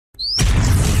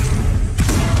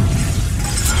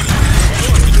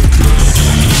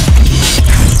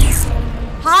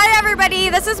everybody,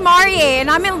 this is Marie,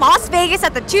 and I'm in Las Vegas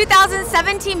at the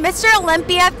 2017 Mr.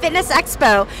 Olympia Fitness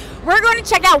Expo. We're going to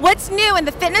check out what's new in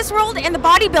the fitness world and the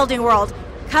bodybuilding world.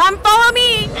 Come follow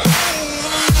me.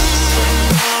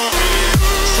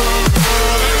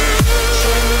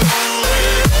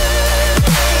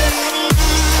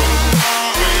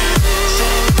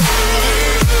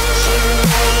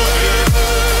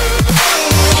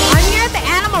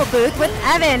 Booth with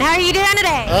Evan. How are you doing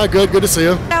today? Good to see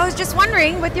you. I was just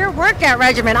wondering, with your workout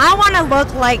regimen, I want to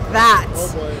look like that.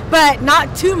 Oh boy. But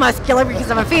not too muscular because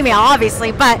I'm a female,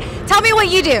 obviously. But tell me what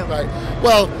you do. Right.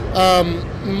 Well,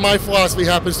 my philosophy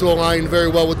happens to align very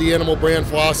well with the Animal brand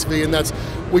philosophy, and that's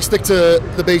we stick to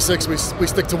the basics. We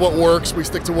stick to what works. We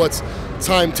stick to what's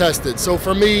time tested. So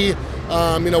for me,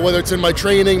 whether it's in my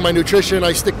training, my nutrition,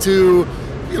 I stick to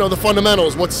the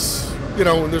fundamentals.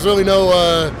 There's really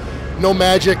no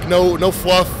magic, no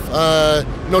fluff,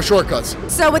 no shortcuts.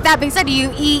 So with that being said,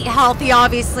 you eat healthy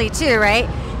obviously too, right?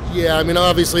 Yeah, I mean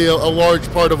obviously a large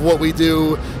part of what we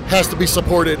do has to be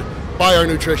supported by our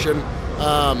nutrition,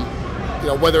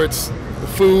 whether it's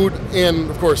food and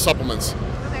of course supplements.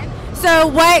 Okay. So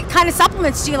what kind of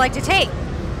supplements do you like to take?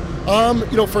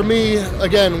 For me,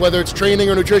 again, whether it's training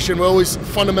or nutrition, we're always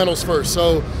fundamentals first.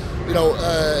 So,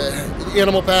 the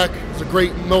Animal Pack is a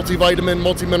great multivitamin,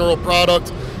 multi-mineral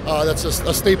product. That's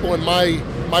a staple in my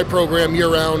program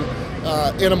year-round.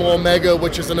 Animal Omega,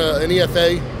 which is an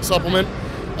EFA supplement.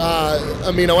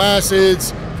 Amino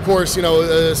acids, of course,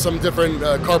 some different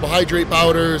carbohydrate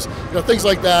powders, things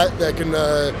like that can,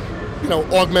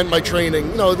 augment my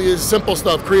training. The simple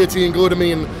stuff, creatine,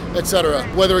 glutamine, etc.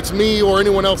 Whether it's me or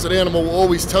anyone else at Animal, will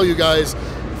always tell you guys,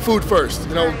 food first,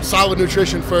 solid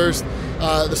nutrition first.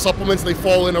 The supplements, they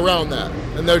fall in around that,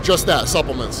 and they're just that,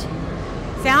 supplements.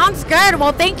 Sounds good.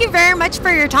 Well, thank you very much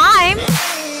for your time.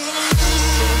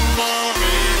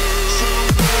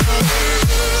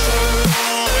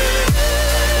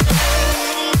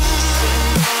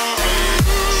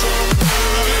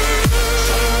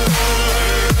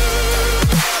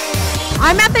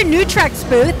 I'm at the Nutrex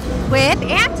booth with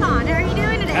Anton. How are you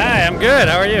doing today? Hi, I'm good.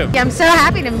 How are you? I'm so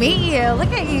happy to meet you.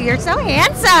 Look at you. You're so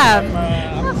handsome.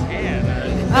 I'm tan.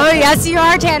 Oh, yes, you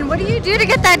are tan. What do you do to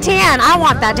get that tan? I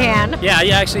want that tan. Yeah, I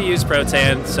actually use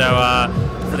Pro-Tan. So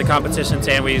for the competition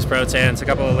tan, we use Pro-Tan. It's a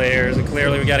couple of layers. And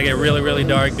clearly, we got to get really, really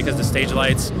dark because the stage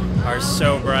lights are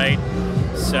so bright.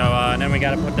 So and then we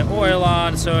got to put the oil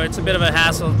on. So it's a bit of a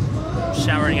hassle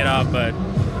showering it off, but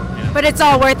But it's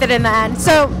all worth it in the end.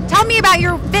 So tell me about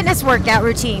your fitness workout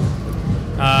routine.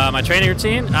 My training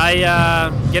routine?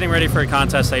 Getting ready for a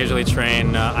contest, I usually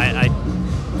train. I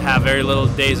have very little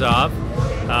days off.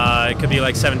 It could be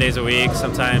like 7 days a week.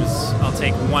 Sometimes I'll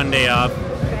take 1 day off.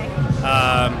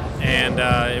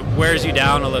 It wears you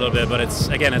down a little bit, but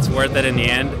it's worth it in the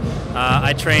end.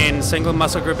 I train single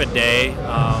muscle group a day,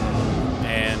 I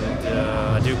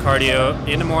do cardio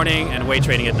in the morning and weight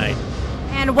training at night.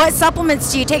 And what supplements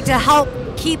do you take to help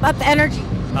keep up the energy?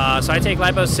 So I take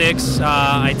Lipo 6,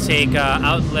 I take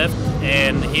Outlift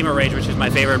and Hemorrhage, which is my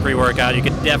favorite pre-workout. You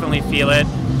can definitely feel it.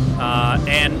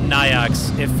 And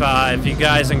Niox. If you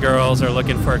guys and girls are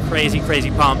looking for a crazy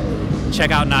pump,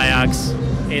 check out Niox.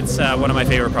 It's one of my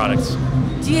favorite products.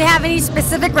 Do you have any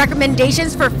specific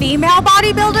recommendations for female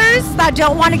bodybuilders that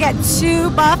don't want to get too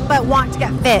buff but want to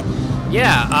get fit?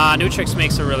 Yeah, Nutrex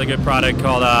makes a really good product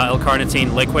called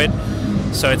L-carnitine liquid.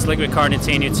 So it's liquid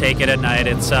carnitine. You take it at night.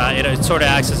 It sort of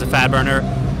acts as a fat burner.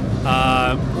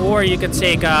 Or you could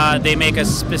take, they make a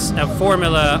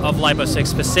formula of Lipo 6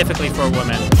 specifically for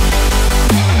women.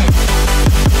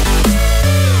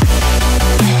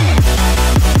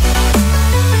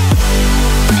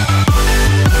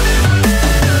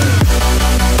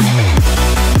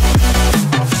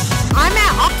 I'm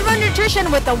at Optimum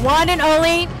Nutrition with the one and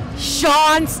only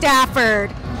Shaun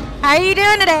Stafford. How are you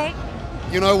doing today?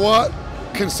 You know what?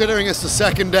 Considering it's the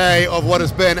second day of what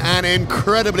has been an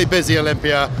incredibly busy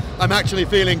Olympia, I'm actually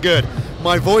feeling good.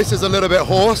 My voice is a little bit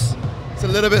hoarse, it's a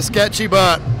little bit sketchy,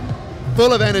 but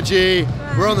full of energy.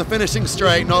 We're on the finishing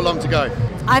straight, not long to go.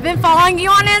 I've been following you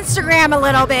on Instagram a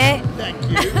little bit.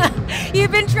 Thank you.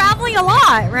 You've been traveling a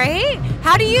lot, right?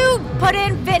 How do you put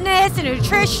in fitness and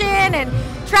nutrition and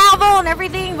travel and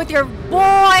everything with your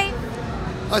boy?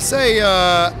 I say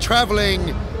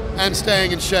traveling and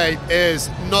staying in shape is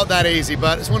not that easy,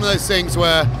 but it's one of those things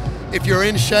where if you're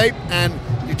in shape and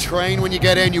you train when you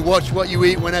get in, you watch what you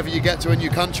eat whenever you get to a new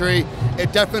country,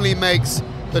 it definitely makes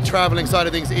the traveling side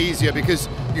of things easier because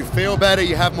you feel better,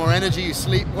 you have more energy, you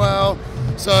sleep well.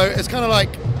 So it's kind of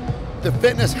like the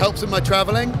fitness helps in my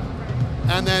traveling,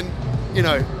 and then,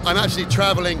 I'm actually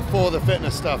traveling for the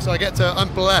fitness stuff. So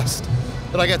I'm blessed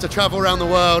that I get to travel around the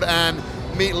world and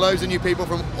meet loads of new people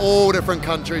from all different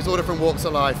countries, all different walks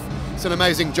of life. It's an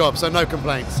amazing job, so no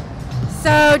complaints.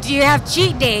 So do you have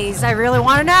cheat days? I really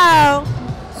want to know.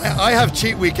 I have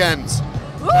cheat weekends.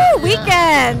 Ooh,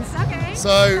 weekends. Okay.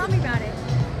 So tell me about it.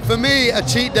 for me, a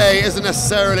cheat day isn't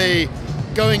necessarily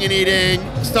going and eating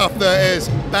stuff that is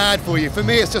bad for you. For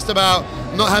me, it's just about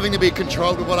not having to be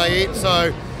controlled with what I eat.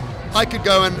 So I could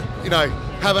go and, you know,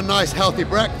 have a nice healthy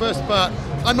breakfast, but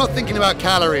I'm not thinking about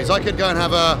calories. I could go and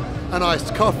have a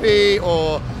nice coffee,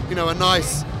 or, you know, a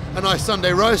nice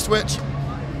Sunday roast, which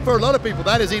for a lot of people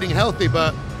that is eating healthy,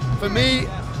 but for me,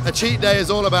 a cheat day is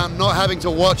all about not having to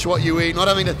watch what you eat, not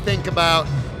having to think about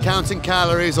counting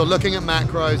calories or looking at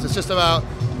macros. It's just about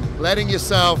letting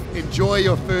yourself enjoy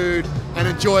your food and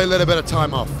enjoy a little bit of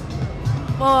time off.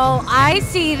 Well, I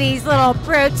see these little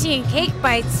protein cake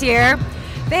bites here.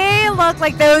 They look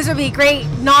like those would be great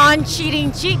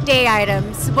non-cheating cheat day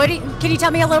items. Can you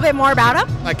tell me a little bit more about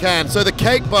them? I can. So the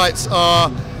cake bites are,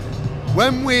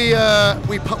 when we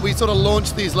sort of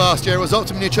launched these last year, it was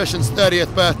Optimum Nutrition's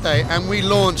 30th birthday, and we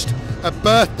launched a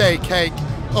birthday cake.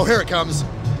 Oh, here it comes.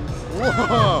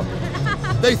 Whoa.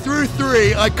 They threw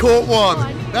 3, I caught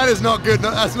 1. That is not good,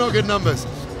 that's not good numbers.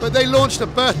 But they launched a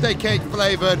birthday cake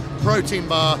flavored protein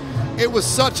bar. It was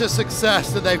such a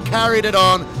success that they've carried it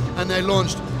on, and they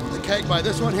launched the cake bite.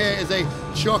 This one here is a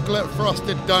chocolate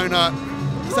frosted donut.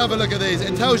 Let's have a look at these.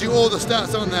 It tells you all the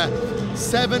stats on there.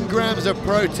 7 grams of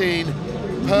protein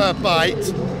per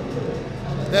bite.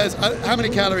 There's how many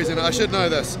calories in it? I should know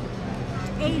this.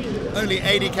 80. Only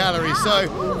 80 calories.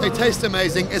 So they taste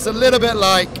amazing. It's a little bit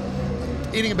like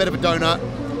eating a bit of a donut,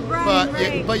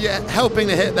 but you're helping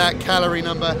to hit that calorie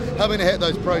number, helping to hit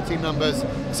those protein numbers.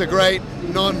 It's a great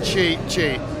non-cheat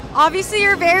cheat. Obviously,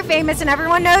 you're very famous and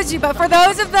everyone knows you, but for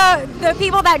those of the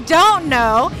people that don't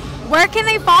know, where can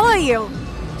they follow you?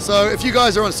 So if you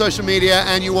guys are on social media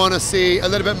and you want to see a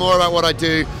little bit more about what I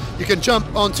do, you can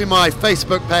jump onto my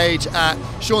Facebook page at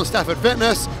Shaun Stafford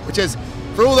Fitness, which is,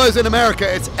 for all those in America,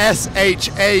 it's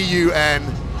SHAUN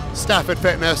Stafford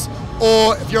Fitness.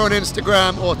 Or if you're on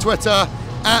Instagram or Twitter,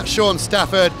 at Shaun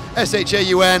Stafford, SHAUN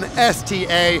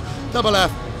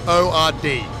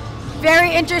STAFFORD.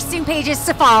 Very interesting pages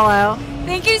to follow.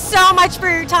 Thank you so much for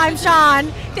your time,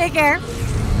 Shaun. Take care.